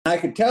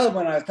could tell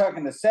when I was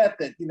talking to Seth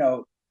that,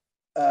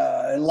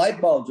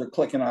 light bulbs are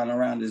clicking on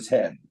around his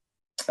head.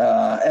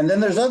 And then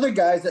there's other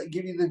guys that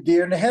give you the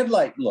deer in the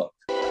headlight look.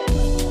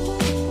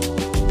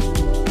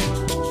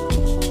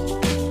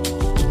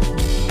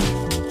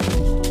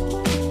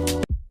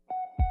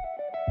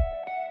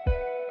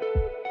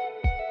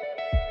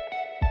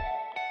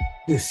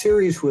 The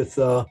series with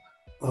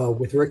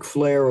Ric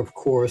Flair, of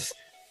course.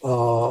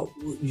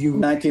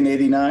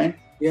 1989.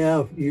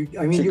 Yeah,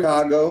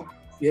 Chicago.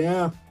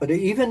 Yeah, but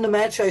even the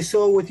match I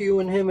saw with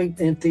you and him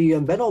at the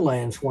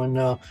Meadowlands when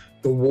the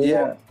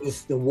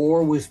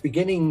war was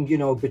beginning,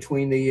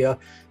 between the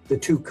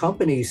two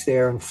companies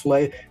there, and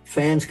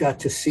fans got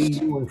to see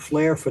you and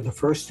Flair for the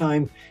first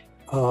time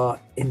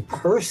in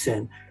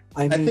person.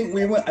 I think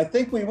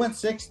we went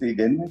 60,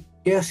 didn't we?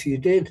 Yes, you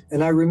did.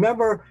 And I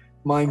remember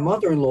my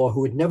mother-in-law,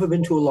 who had never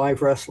been to a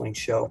live wrestling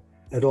show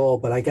at all,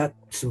 but I got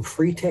some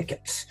free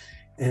tickets,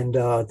 and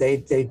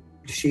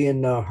she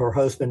and her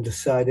husband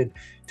decided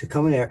to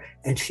come in there.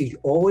 And she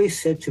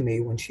always said to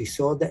me when she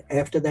saw that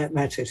after that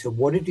match, I said,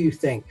 "What did you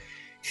think?"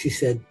 She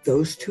said,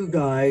 "Those two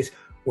guys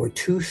were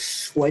two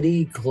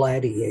sweaty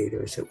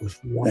gladiators." It was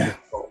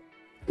wonderful.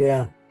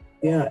 Yeah.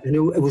 And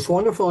it was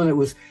wonderful, and it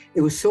was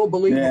so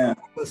believable,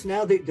 because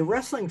now the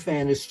wrestling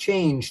fan has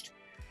changed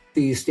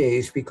these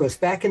days, because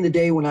back in the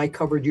day when I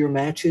covered your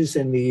matches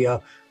and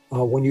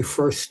when you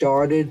first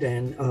started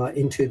and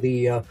into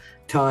the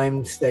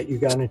times that you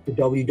got into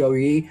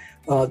WWE,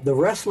 the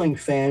wrestling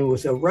fan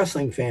was a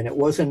wrestling fan. It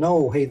wasn't,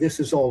 oh, hey,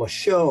 this is all a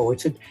show.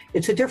 It's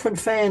a different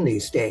fan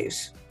these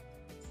days.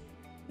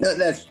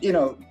 That's,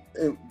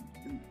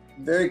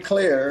 very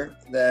clear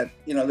that,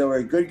 there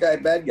were good guy,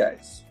 bad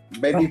guys,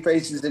 baby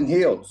faces and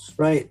heels.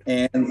 Right.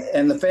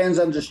 And the fans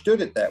understood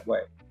it that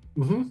way.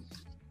 Mm-hmm.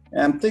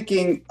 And I'm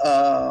thinking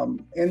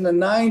in the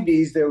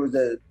 90s, there was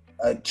a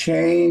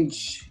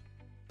change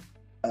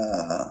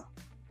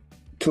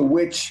to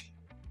which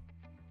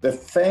the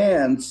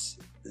fans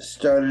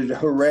started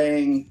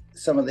hooraying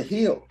some of the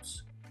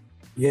heels.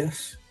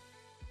 Yes.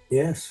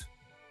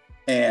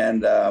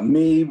 And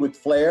me with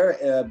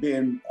Flair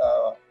being,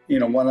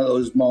 one of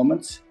those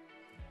moments,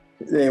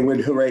 they would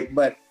hooray.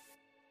 But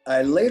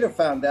I later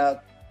found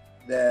out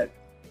that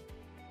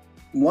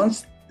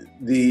once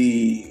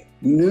the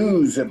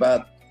news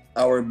about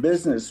our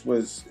business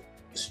was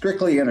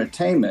strictly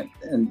entertainment,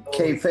 and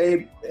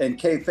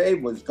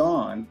kayfabe was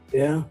gone.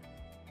 Yeah.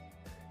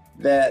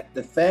 That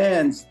the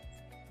fans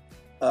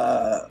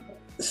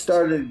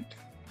started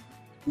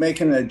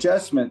making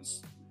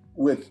adjustments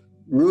with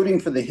rooting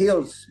for the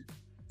heels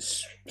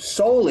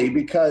solely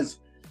because,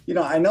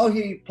 I know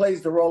he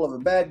plays the role of a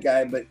bad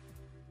guy, but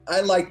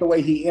I like the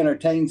way he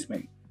entertains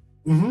me.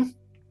 Mm-hmm.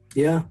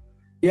 Yeah.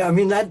 I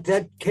mean,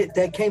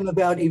 that came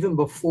about even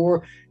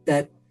before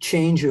that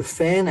change of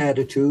fan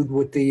attitude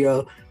with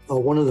the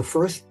one of the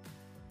first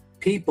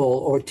people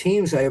or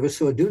teams I ever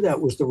saw do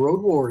that was the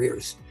Road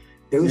Warriors.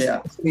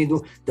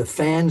 The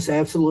fans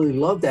absolutely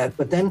loved that.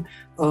 But then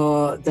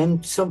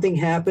something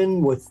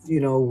happened with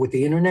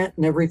the internet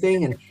and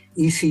everything, and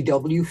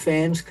ECW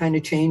fans kind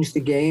of changed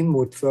the game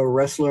with a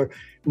wrestler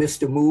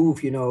missed a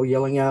move,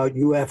 yelling out,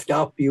 "You effed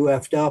up, you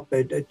effed up."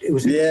 It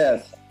was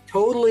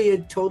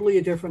totally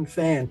a different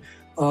fan.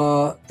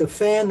 The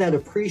fan that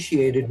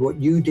appreciated what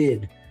you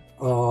did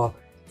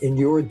in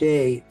your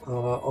day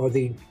are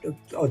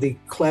the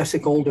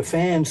classic older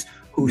fans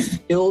who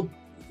still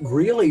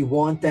really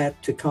want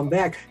that to come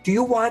back. Do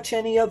you watch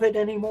any of it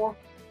anymore?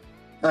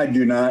 I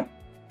do not.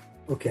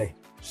 Okay,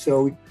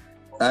 so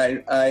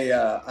I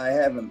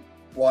haven't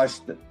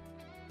watched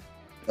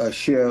a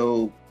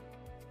show,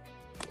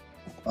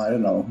 I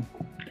don't know,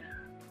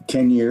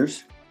 10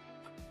 years.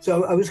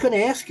 So I was going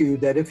to ask you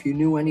that if you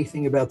knew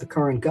anything about the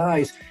current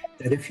guys,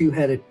 that if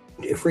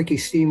Ricky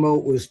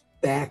Steamboat was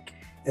back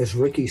as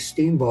Ricky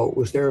Steamboat,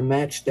 was there a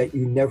match that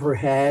you never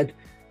had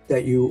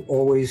that you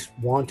always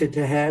wanted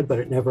to have, but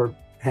it never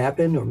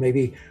happened? Or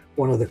maybe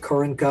one of the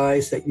current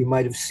guys that you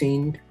might have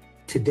seen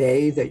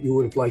today that you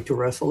would have liked to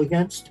wrestle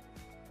against?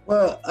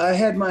 Well, I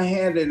had my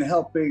hand in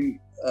helping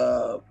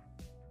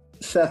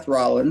Seth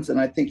Rollins, and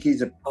I think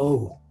he's a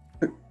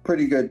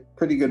pretty good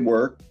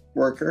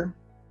worker.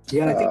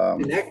 Yeah,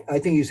 I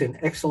think he's an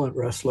excellent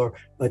wrestler,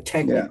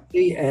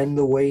 technically, and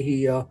the way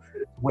he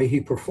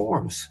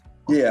performs.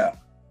 Yeah.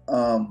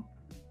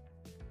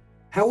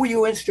 How were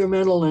you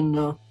instrumental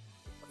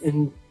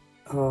in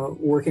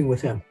working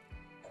with him?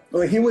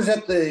 Well, he was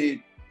at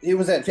when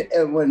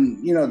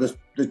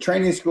the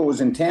training school was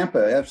in Tampa,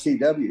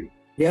 FCW.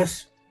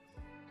 Yes.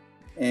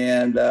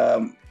 And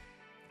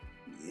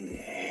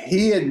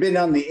he had been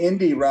on the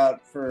indie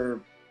route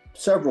for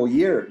several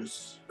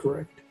years.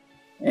 Correct.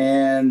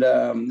 And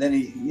then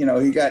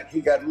he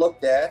got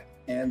looked at,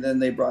 and then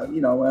they brought,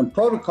 and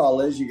protocol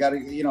is you got to,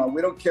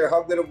 we don't care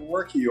how good of a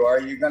worker you are,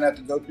 you're going to have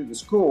to go through the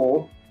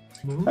school.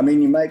 Mm-hmm. I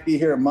mean, you might be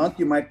here a month,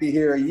 you might be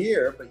here a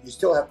year, but you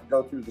still have to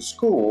go through the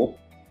school.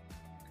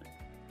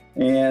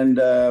 And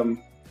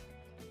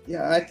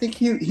I think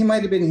he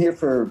might have been here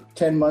for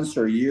 10 months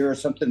or a year or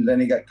something. Then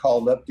he got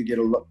called up to get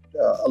a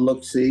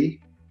look-see.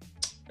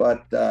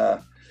 But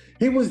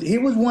he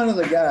was one of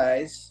the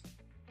guys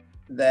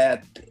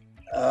that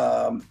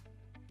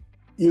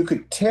you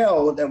could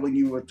tell that when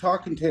you were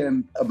talking to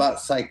him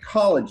about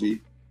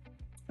psychology,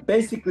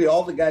 basically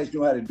all the guys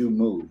knew how to do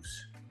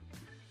moves.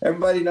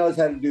 Everybody knows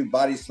how to do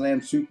body slam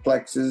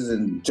suplexes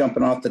and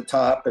jumping off the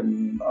top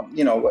and,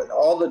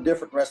 all the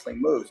different wrestling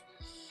moves.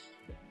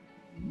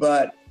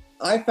 But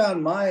I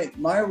found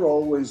my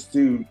role was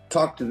to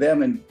talk to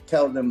them and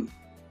tell them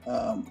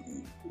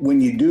when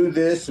you do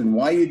this and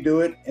why you do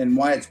it and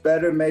why it's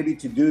better maybe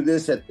to do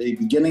this at the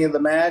beginning of the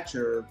match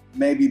or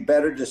maybe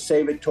better to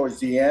save it towards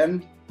the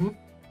end.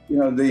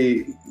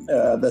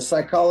 The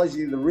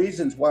psychology, the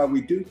reasons why we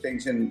do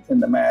things in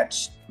the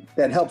match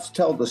that helps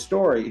tell the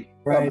story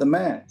of the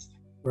match.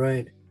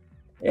 Right.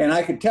 And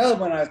I could tell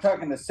when I was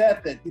talking to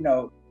Seth that,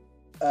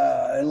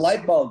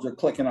 light bulbs are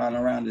clicking on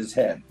around his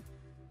head.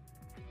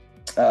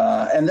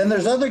 And then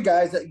there's other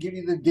guys that give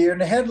you the deer in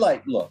the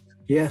headlight look.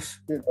 Yes.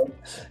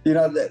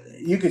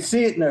 You could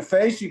see it in their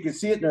face. You could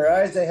see it in their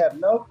eyes. They have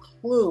no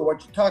clue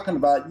what you're talking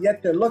about,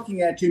 yet they're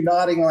looking at you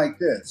nodding like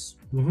this.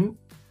 Mm-hmm.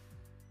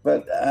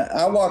 But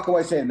I walk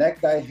away saying that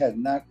guy had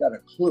not got a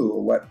clue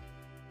of what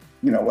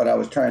I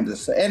was trying to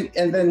say.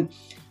 And then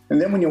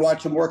when you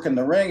watch him work in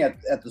the ring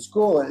at the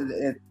school,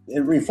 it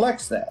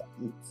reflects that.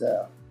 It's,